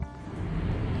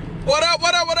What up,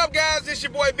 guys? This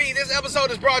your boy B. This episode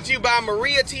is brought to you by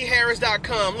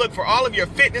MariaTHarris.com. Look, for all of your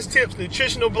fitness tips,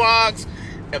 nutritional blogs,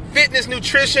 fitness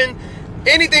nutrition,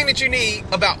 anything that you need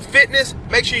about fitness,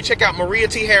 make sure you check out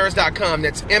MariaTHarris.com.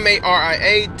 That's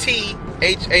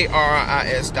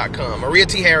MariaTHarris.com.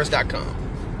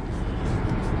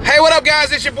 MariaTHarris.com. Hey, what up,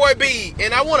 guys? It's your boy B,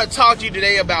 and I want to talk to you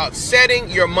today about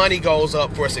setting your money goals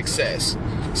up for success.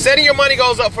 Setting your money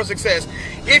goals up for success.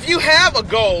 If you have a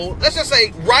goal, let's just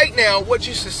say right now, what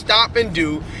you should stop and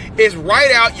do is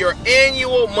write out your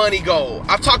annual money goal.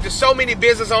 I've talked to so many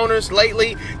business owners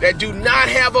lately that do not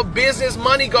have a business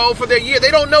money goal for their year.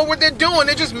 They don't know what they're doing.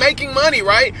 They're just making money,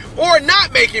 right? Or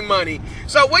not making money.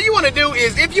 So what you want to do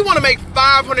is, if you want to make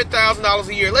 $500,000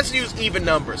 a year, let's use even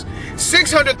numbers.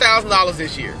 $600,000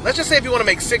 this year. Let's just say if you want to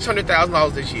make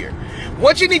 $600,000 this year.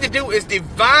 What you need to do is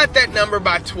divide that number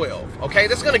by 12, okay?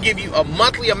 That's going to give you a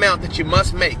monthly amount that you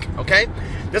must make, okay?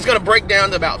 That's going to break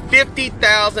down to about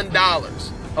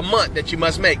 $50,000 a month that you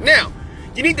must make. Now,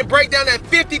 you need to break down that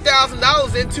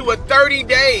 $50,000 into a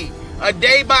 30-day, a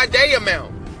day-by-day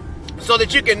amount so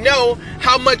that you can know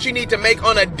how much you need to make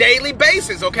on a daily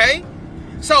basis, okay?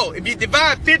 So, if you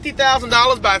divide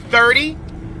 $50,000 by 30,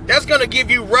 that's going to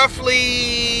give you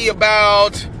roughly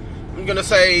about, I'm going to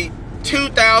say,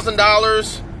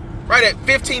 $2,000, right at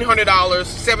 $1,500,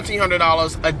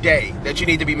 $1,700 a day that you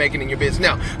need to be making in your business.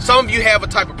 Now, some of you have a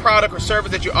type of product or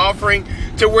service that you're offering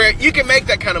to where you can make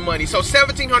that kind of money. So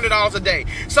 $1,700 a day.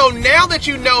 So now that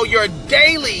you know your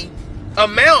daily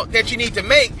amount that you need to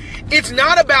make, it's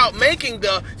not about making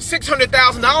the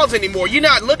 $600,000 anymore. You're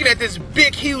not looking at this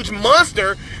big, huge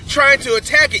monster trying to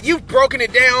attack it. You've broken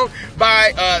it down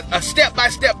by a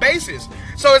step-by-step basis.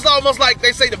 So it's almost like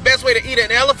they say the best way to eat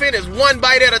an elephant is one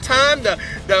bite at a time.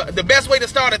 The best way to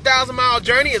start a 1,000-mile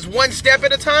journey is one step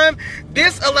at a time.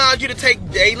 This allows you to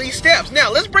take daily steps.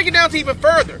 Now, let's break it down to even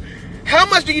further. How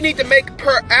much do you need to make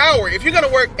per hour? If you're going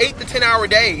to work 8 to 10-hour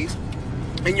days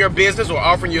in your business or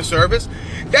offering your service,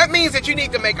 that means that you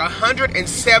need to make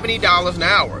 $170 an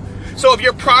hour. So if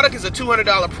your product is a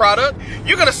 $200 product,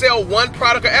 you're going to sell one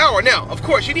product an hour. Now, of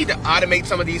course, you need to automate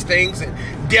some of these things and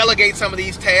delegate some of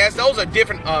these tasks. Those are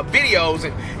different videos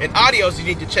and audios you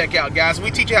need to check out, guys.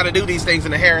 We teach you how to do these things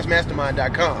in the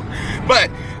harrismastermind.com. But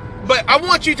I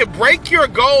want you to break your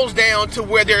goals down to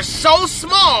where they're so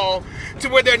small to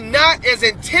where they're not as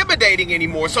intimidating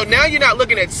anymore. So now you're not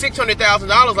looking at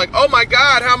 $600,000 like, oh my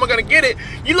God, how am I going to get it?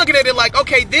 You're looking at it like,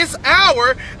 okay, this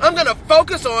hour, I'm going to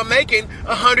focus on making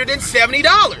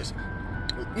 $170.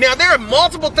 Now, there are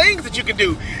multiple things that you can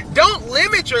do. Don't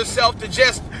limit yourself to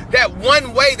just that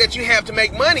one way that you have to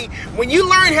make money. When you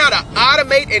learn how to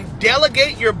automate and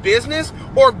delegate your business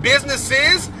or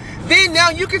businesses, then now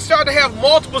you can start to have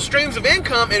multiple streams of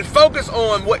income and focus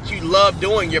on what you love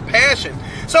doing, your passion.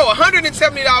 So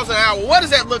 $170 an hour, what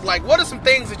does that look like? What are some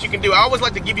things that you can do? I always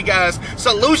like to give you guys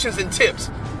solutions and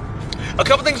tips. A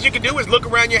couple things you can do is look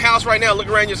around your house right now, look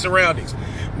around your surroundings.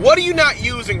 What are you not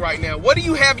using right now? What do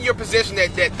you have in your possession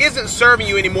that isn't serving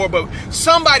you anymore, but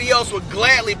somebody else would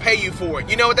gladly pay you for it?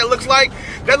 You know what that looks like?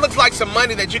 That looks like some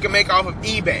money that you can make off of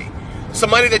eBay. Some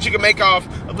money that you can make off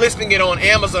of listing it on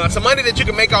Amazon. Some money that you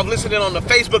can make off listing it on the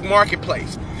Facebook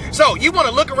Marketplace. So you want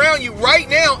to look around you right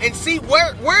now and see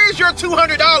where is your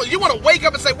 $200? You want to wake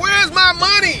up and say, where's my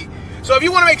money? So if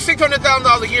you want to make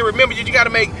 $600,000 a year, remember you got to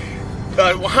make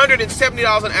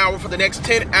 $170 an hour for the next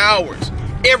 10 hours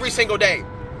every single day.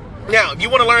 Now, if you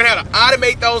want to learn how to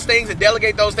automate those things and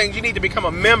delegate those things, you need to become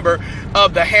a member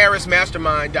of the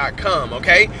harrismastermind.com,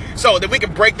 okay? So that we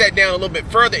can break that down a little bit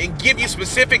further and give you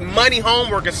specific money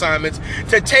homework assignments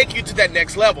to take you to that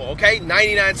next level, okay?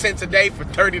 99 cents a day for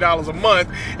 $30 a month,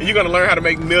 and you're going to learn how to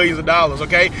make millions of dollars,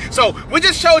 okay? So we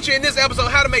just showed you in this episode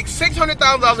how to make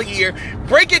 $600,000 a year,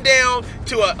 break it down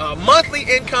to a monthly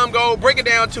income goal, break it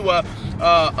down to a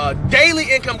daily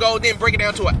income goal, then break it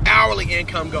down to an hourly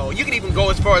income goal. You can even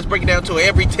go as far as break it down to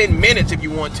every 10 minutes if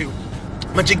you want to.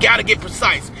 But you got to get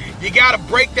precise. You got to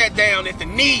break that down at the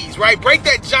knees, right? Break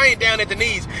that giant down at the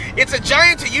knees. It's a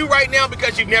giant to you right now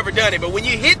because you've never done it. But when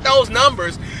you hit those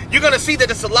numbers, you're going to see that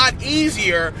it's a lot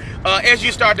easier as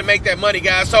you start to make that money,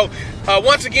 guys. So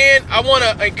once again, I want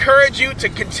to encourage you to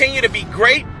continue to be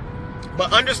great.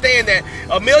 But understand that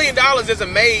 $1 million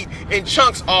isn't made in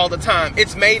chunks all the time.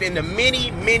 It's made in the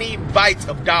many, many bites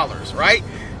of dollars, right?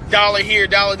 Dollar here,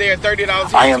 dollar there, $30 here.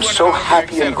 I am so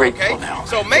happy and grateful now.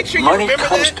 So make sure you remember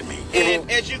that.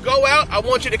 And as you go out, I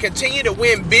want you to continue to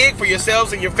win big for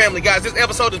yourselves and your family. Guys, this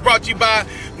episode is brought to you by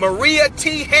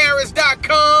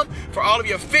MariaTHarris.com for all of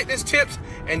your fitness tips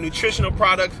and nutritional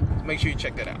products. Make sure you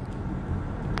check that out.